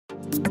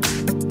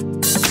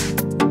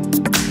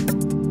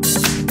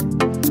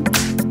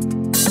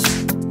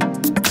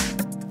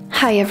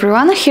Hi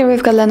everyone, here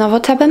we've got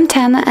LENOVO Tab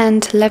M10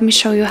 and let me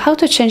show you how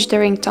to change the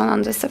ringtone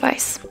on this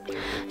device.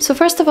 So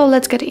first of all,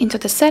 let's get into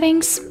the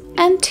settings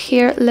and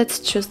here let's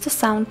choose the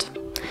sound.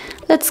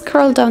 Let's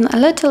scroll down a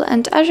little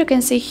and as you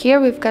can see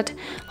here we've got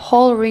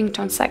whole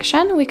ringtone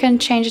section. We can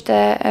change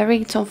the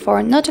ringtone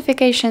for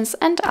notifications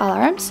and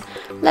alarms.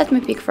 Let me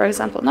pick for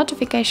example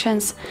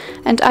notifications,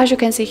 and as you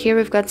can see here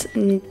we've got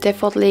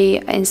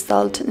defaultly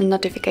installed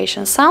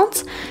notification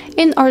sounds.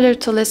 In order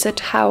to listen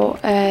how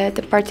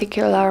the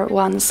particular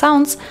one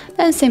sounds,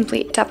 then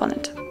simply tap on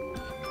it.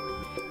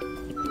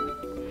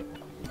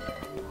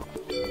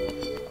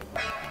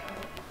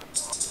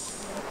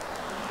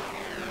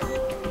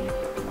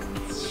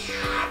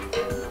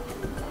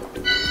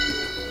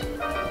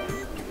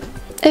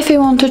 If you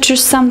want to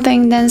choose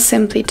something, then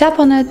simply tap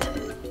on it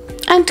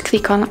and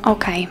click on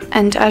OK.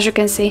 And as you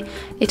can see,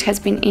 it has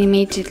been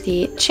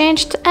immediately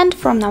changed, and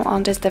from now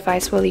on this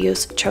device will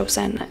use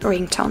chosen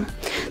ringtone.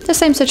 The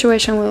same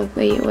situation will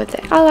be with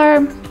the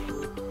alarm.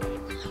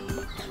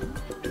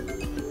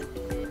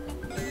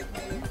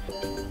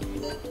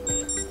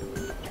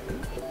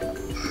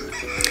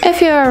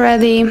 If you are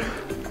ready,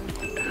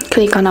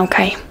 click on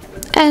OK.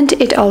 And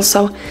it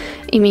also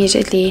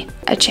immediately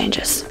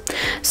changes.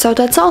 So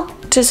that's all.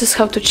 This is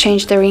how to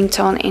change the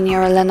ringtone in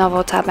your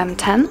LENOVO Tab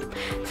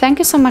M10. Thank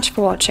you so much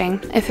for watching.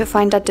 If you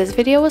find that this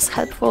video was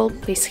helpful,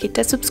 please hit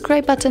the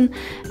subscribe button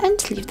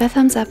and leave the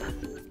thumbs up.